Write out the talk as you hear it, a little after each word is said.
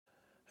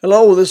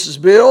Hello, this is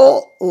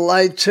Bill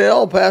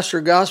Lytell, pastor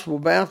of Gospel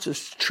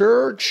Baptist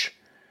Church,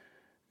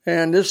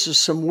 and this is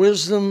some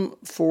wisdom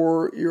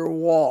for your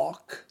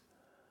walk.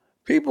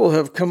 People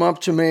have come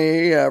up to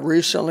me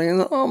recently,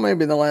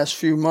 maybe in the last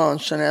few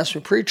months, and asked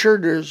me,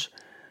 Preacher, is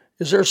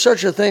there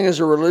such a thing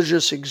as a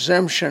religious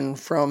exemption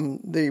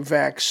from the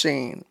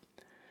vaccine?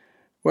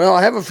 Well,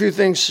 I have a few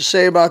things to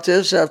say about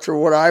this after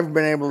what I've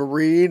been able to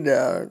read,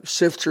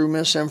 sift through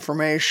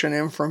misinformation,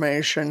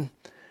 information,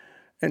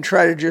 and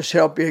try to just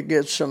help you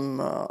get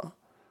some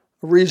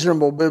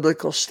reasonable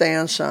biblical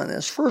stance on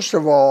this. First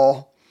of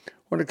all,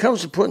 when it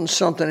comes to putting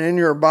something in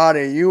your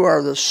body, you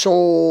are the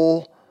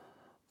sole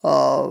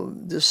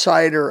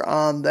decider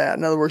on that.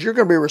 In other words, you're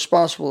going to be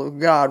responsible to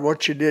God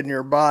what you did in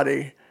your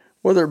body,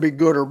 whether it be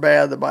good or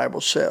bad, the Bible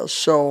says.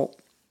 So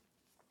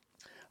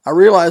I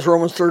realize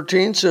Romans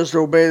 13 says to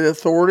obey the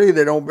authority.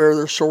 They don't bear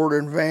their sword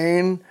in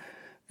vain.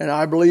 And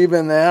I believe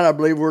in that. I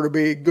believe we're to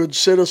be good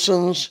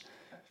citizens,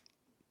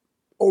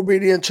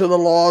 obedient to the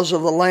laws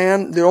of the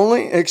land. The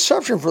only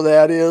exception for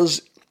that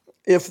is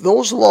if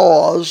those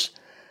laws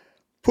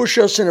push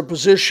us in a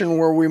position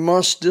where we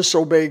must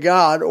disobey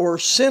God or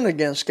sin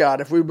against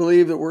God. If we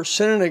believe that we're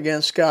sinning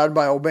against God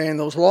by obeying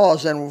those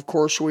laws, then of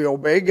course we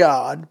obey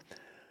God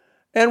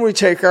and we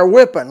take our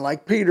whipping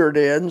like Peter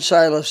did and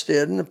Silas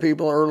did and the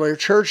people in the earlier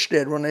church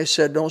did when they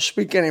said, don't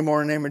speak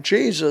anymore in the name of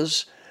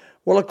Jesus.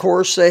 Well, of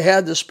course, they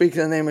had to speak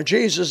in the name of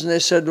Jesus, and they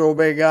said to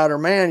obey God or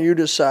man, you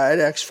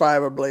decide, Acts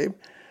 5, I believe.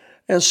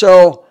 And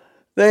so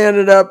they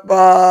ended up,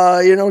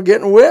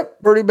 getting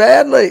whipped pretty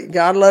badly.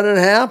 God let it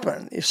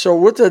happen. So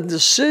with the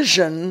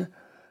decision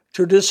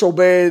to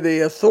disobey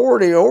the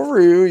authority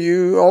over you,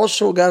 you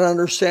also got to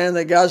understand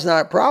that God's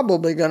not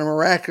probably going to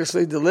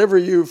miraculously deliver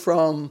you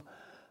from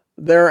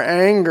their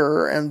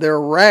anger and their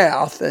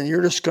wrath, and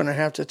you're just going to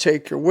have to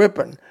take your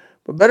whipping.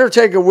 But better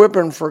take a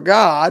whipping for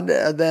God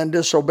than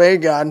disobey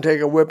God and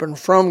take a whipping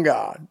from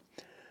God.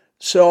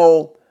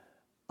 So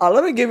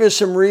let me give you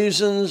some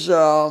reasons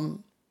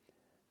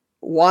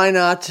why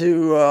not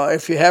to,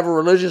 if you have a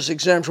religious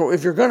exemption,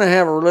 if you're going to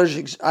have a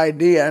religious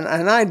idea,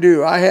 and I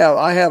do, I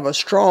have a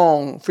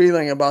strong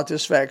feeling about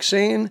this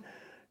vaccine.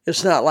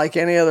 It's not like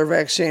any other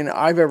vaccine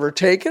I've ever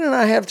taken, and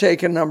I have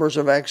taken numbers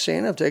of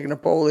vaccine. I've taken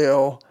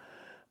polio,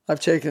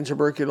 I've taken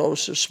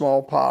tuberculosis,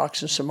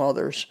 smallpox, and some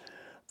others.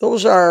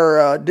 Those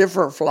are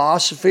different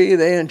philosophy.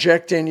 They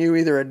inject in you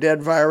either a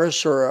dead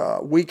virus or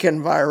a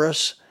weakened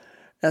virus,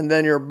 and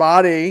then your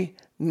body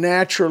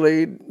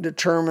naturally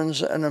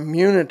determines an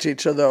immunity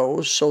to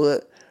those so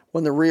that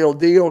when the real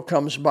deal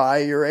comes by,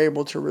 you're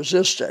able to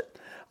resist it.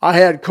 I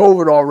had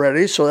COVID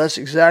already, so that's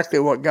exactly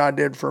what God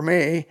did for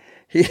me.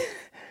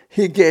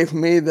 He gave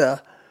me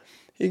the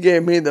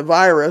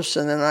virus,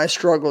 and then I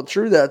struggled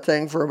through that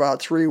thing for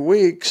about 3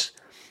 weeks,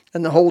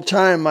 and the whole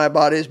time my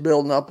body's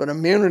building up an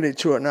immunity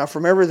to it. Now,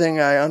 from everything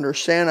I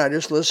understand, I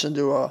just listened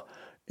to a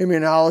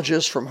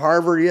immunologist from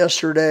Harvard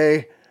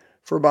yesterday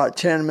for about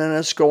 10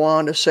 minutes, go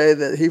on to say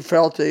that he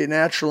felt the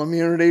natural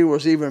immunity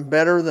was even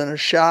better than a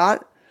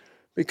shot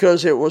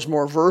because it was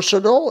more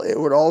versatile. It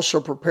would also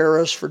prepare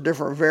us for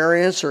different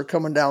variants that are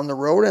coming down the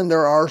road, and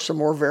there are some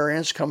more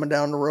variants coming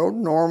down the road.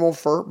 Normal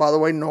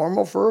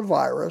for a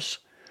virus.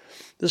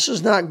 This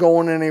is not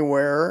going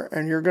anywhere,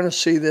 and you're going to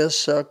see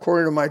this,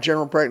 according to my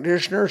general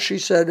practitioner. She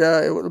said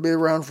it will be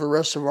around for the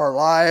rest of our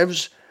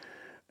lives,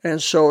 and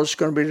so it's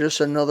going to be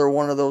just another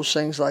one of those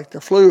things like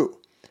the flu.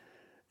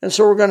 And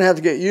so we're going to have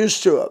to get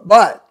used to it.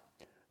 But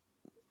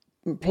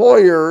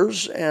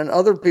employers and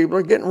other people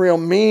are getting real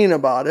mean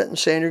about it and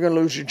saying you're going to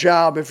lose your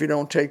job if you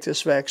don't take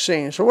this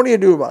vaccine. So what do you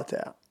do about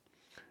that?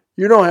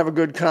 You don't have a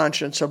good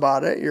conscience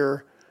about it.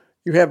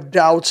 You have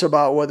doubts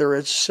about whether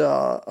it's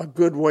a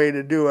good way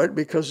to do it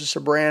because it's a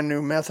brand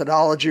new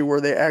methodology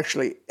where they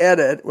actually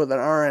edit with an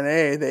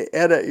RNA. They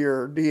edit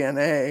your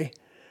DNA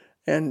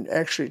and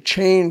actually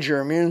change your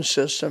immune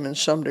system in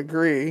some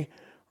degree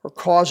or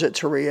cause it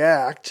to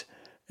react.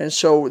 And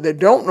so they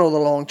don't know the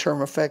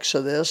long-term effects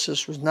of this.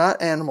 This was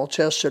not animal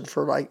tested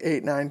for like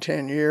 8, 9,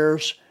 10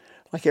 years,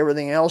 like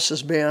everything else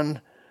has been.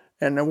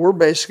 And we're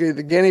basically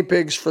the guinea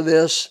pigs for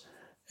this.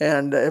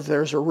 And if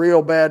there's a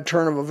real bad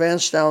turn of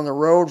events down the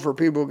road for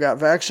people who got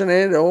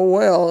vaccinated, oh,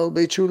 well, it'll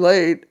be too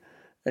late.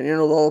 And,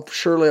 they'll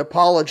surely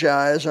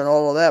apologize and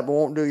all of that, but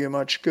won't do you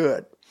much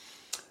good.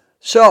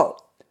 So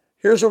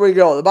here's where we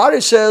go. The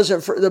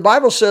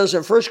Bible says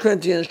in 1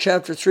 Corinthians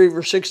chapter 3,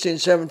 verse 16,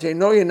 17,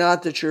 know ye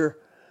not that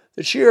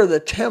ye are the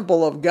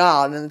temple of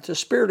God, and that the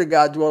Spirit of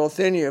God dwelleth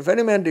in you. If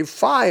any man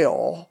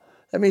defile,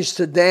 that means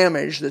to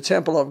damage the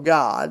temple of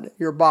God,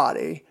 your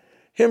body,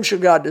 him shall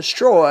God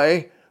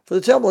destroy, for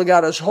the temple of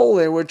God is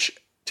holy, which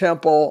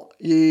temple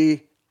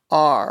ye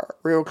are.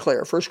 Real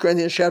clear. 1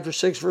 Corinthians chapter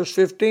 6, verse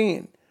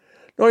 15.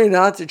 Know ye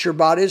not that your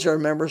bodies are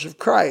members of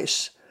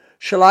Christ?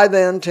 Shall I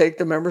then take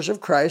the members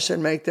of Christ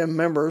and make them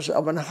members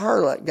of an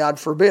harlot? God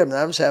forbid.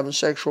 That was having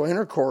sexual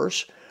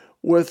intercourse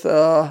with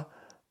a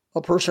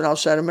person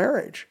outside of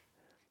marriage.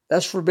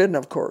 That's forbidden,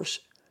 of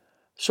course.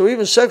 So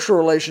even sexual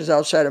relations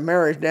outside of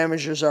marriage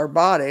damages our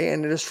body,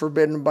 and it is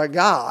forbidden by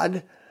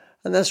God.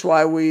 And that's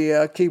why we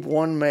keep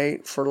one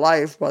mate for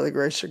life by the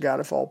grace of God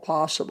if all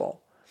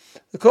possible.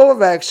 The COVID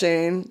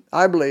vaccine,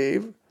 I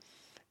believe,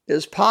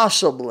 is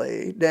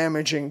possibly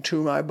damaging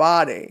to my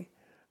body.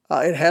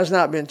 It has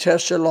not been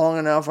tested long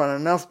enough on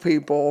enough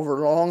people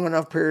over a long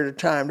enough period of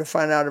time to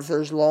find out if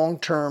there's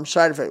long-term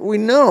side effects. We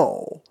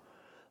know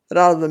that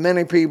out of the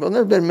many people, and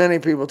there have been many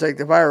people take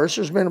the virus,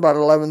 there's been about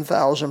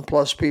 11,000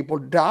 plus people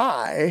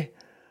die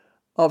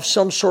of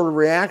some sort of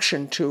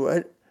reaction to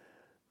it.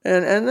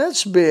 And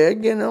that's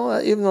big, even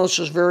though it's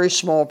a very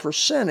small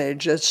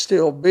percentage, that's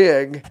still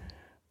big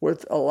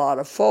with a lot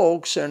of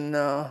folks. And,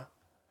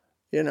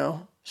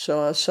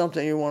 so that's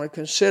something you want to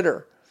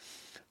consider.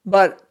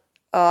 But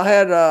I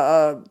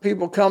had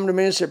people come to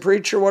me and say,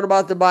 "Preacher, what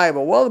about the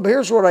Bible?" Well,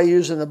 here's what I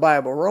use in the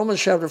Bible. Romans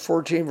chapter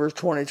 14, verse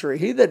 23.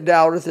 "He that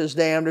doubteth is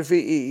damned if he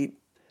eat,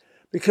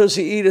 because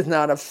he eateth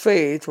not of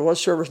faith. For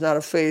whatsoever is not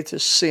of faith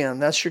is sin."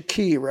 That's your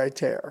key right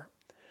there.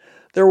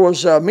 There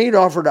was meat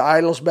offered to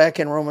idols back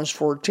in Romans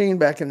 14,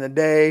 back in the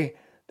day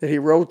that he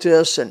wrote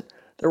this, and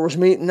there was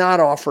meat not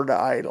offered to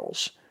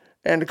idols.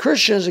 And the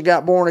Christians that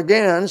got born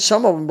again,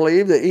 some of them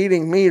believed that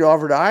eating meat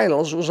offered to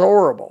idols was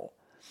horrible.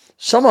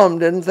 Some of them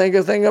didn't think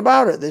a thing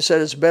about it. They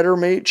said it's better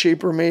meat,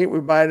 cheaper meat. We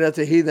buy it at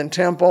the heathen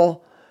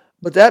temple.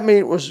 But that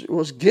meat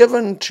was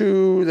given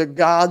to the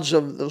gods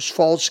of those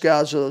false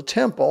gods of the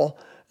temple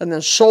and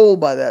then sold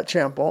by that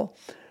temple.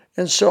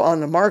 And so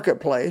on the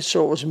marketplace,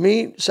 so it was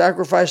meat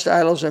sacrificed to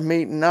idols and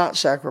meat not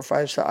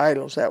sacrificed to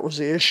idols. That was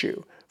the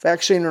issue.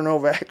 Vaccine or no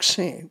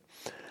vaccine.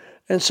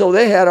 And so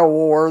they had a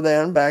war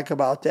then back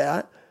about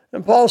that.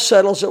 And Paul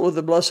settles it with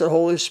the blessed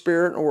Holy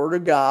Spirit and the Word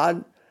of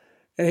God.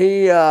 And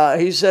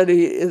he said,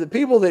 the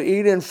people that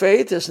eat in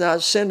faith, it's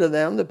not sin to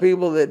them. The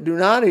people that do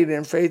not eat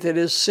in faith, it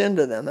is sin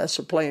to them. That's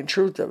the plain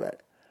truth of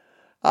it.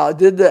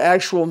 Did the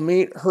actual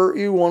meat hurt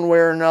you one way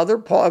or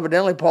another?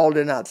 Evidently, Paul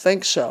did not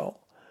think so.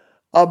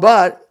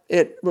 But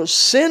it was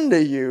sin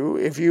to you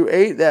if you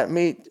ate that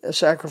meat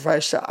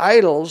sacrificed to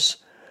idols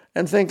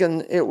and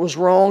thinking it was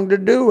wrong to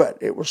do it.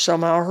 It was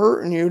somehow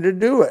hurting you to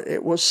do it.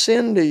 It was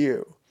sin to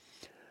you.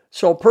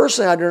 So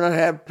personally, I do not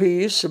have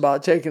peace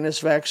about taking this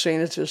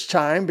vaccine at this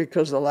time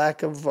because of the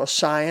lack of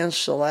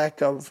science, the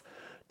lack of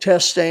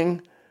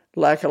testing,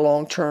 lack of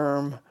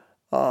long-term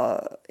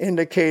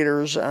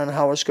indicators on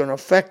how it's going to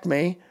affect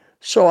me.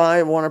 So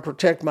I want to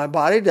protect my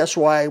body. That's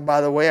why,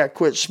 by the way, I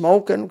quit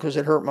smoking because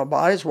it hurt my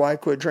body. That's why I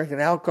quit drinking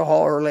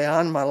alcohol early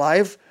on in my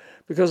life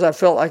because I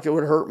felt like it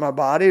would hurt my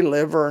body,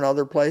 liver, and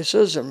other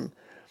places, and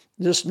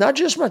not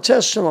just my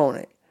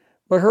testimony,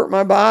 but hurt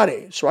my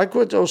body. So I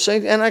quit those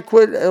things, and I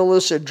quit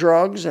illicit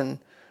drugs, and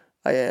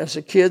I, as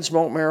a kid,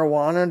 smoked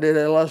marijuana, did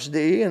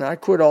LSD, and I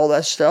quit all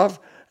that stuff.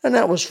 And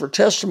that was for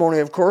testimony,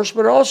 of course,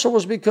 but it also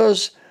was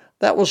because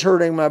that was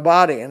hurting my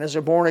body. And as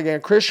a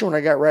born-again Christian, when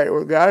I got right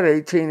with God at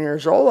 18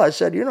 years old, I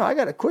said, I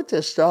got to quit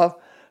this stuff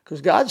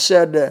because God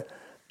said,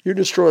 you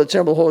destroy the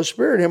temple of the Holy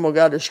Spirit, him will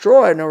God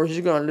destroy. In other words,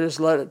 he's going to just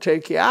let it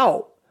take you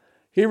out.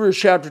 Hebrews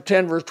chapter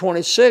 10, verse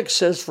 26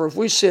 says, "For if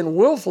we sin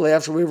willfully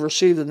after we've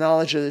received the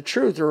knowledge of the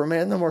truth, there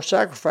remain no more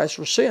sacrifice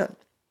for sin."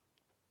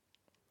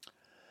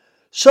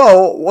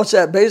 So what's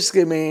that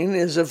basically mean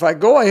is if I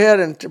go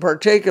ahead and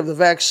partake of the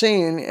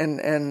vaccine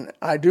and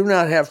I do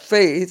not have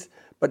faith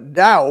but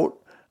doubt,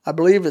 I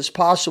believe it's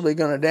possibly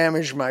going to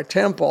damage my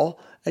temple,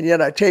 and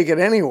yet I take it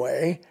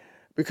anyway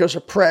because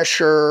of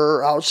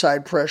pressure,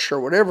 outside pressure,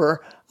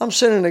 whatever, I'm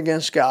sinning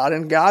against God,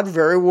 and God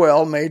very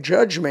well may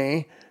judge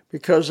me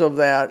because of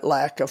that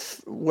lack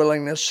of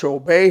willingness to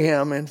obey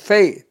him in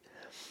faith.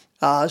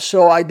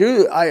 So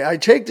I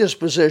take this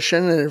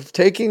position, and if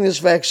taking this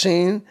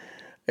vaccine,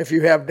 if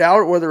you have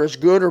doubt whether it's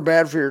good or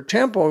bad for your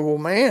temple, well,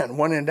 man,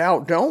 when in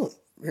doubt, don't.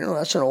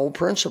 That's an old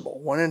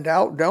principle. When in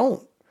doubt,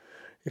 don't.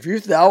 If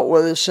you doubt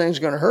whether this thing's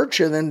going to hurt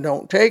you, then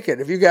don't take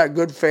it. If you got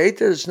good faith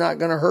that it's not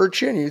going to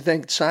hurt you and you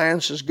think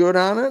science is good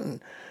on it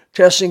and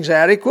testing's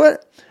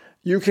adequate,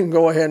 you can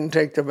go ahead and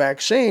take the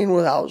vaccine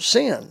without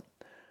sin.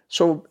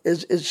 So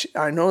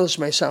I know this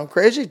may sound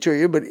crazy to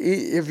you, but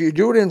if you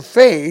do it in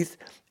faith,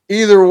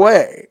 either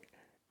way,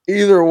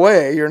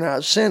 you're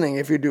not sinning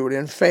if you do it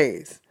in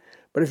faith.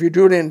 But if you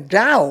do it in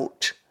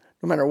doubt,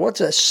 no matter what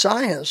the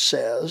science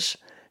says,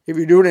 if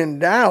you do it in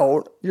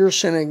doubt, you're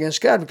sinning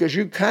against God because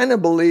you kind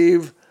of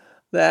believe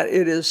that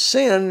it is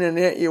sin and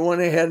yet you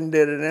went ahead and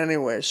did it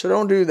anyway. So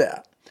don't do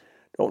that.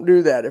 Don't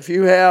do that. If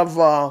you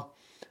have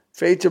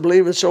faith to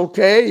believe it's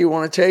okay, you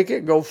want to take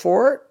it, go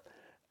for it.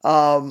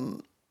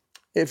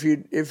 If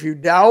you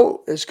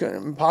doubt it's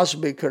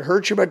possibly could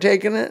hurt you by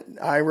taking it,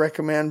 I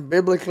recommend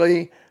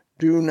biblically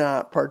do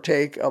not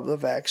partake of the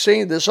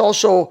vaccine. This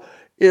also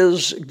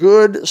is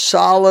good,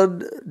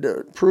 solid,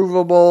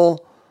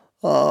 provable,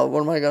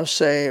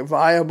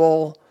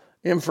 viable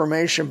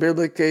information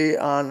biblically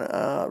on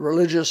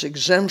religious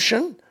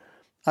exemption.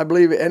 I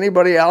believe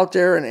anybody out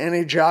there in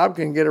any job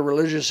can get a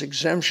religious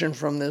exemption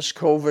from this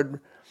COVID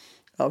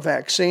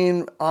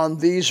vaccine on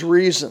these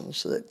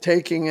reasons, that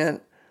taking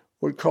it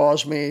would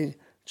cause me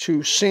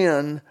to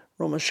sin.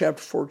 Romans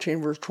chapter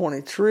 14, verse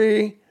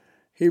 23,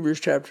 Hebrews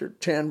chapter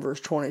 10, verse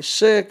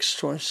 26,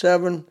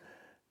 27,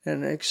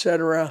 and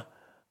etc.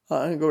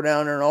 And go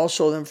down there. And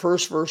also then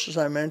first verses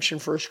I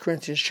mentioned, 1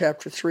 Corinthians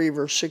chapter 3,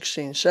 verse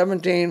 16,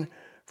 17,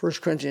 1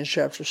 Corinthians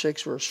chapter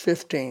 6, verse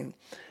 15.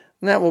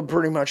 And that will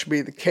pretty much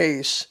be the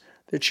case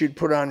that you'd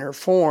put on your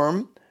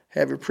form,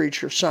 have your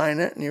preacher sign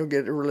it, and you'll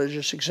get a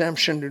religious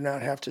exemption, do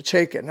not have to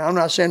take it. Now, I'm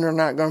not saying they're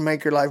not going to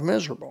make your life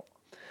miserable.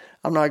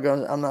 I'm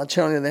not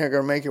telling you they're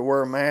going to make you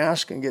wear a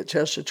mask and get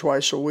tested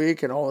twice a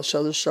week and all this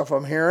other stuff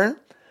I'm hearing.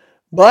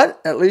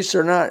 But at least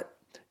you're not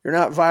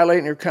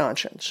violating your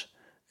conscience,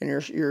 and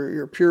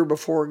you're pure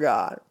before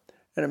God.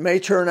 And it may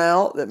turn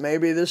out that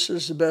maybe this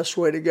is the best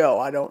way to go.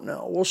 I don't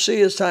know. We'll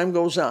see as time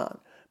goes on.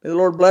 May the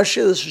Lord bless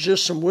you. This is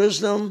just some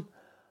wisdom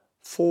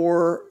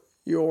for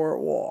your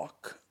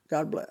walk.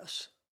 God bless.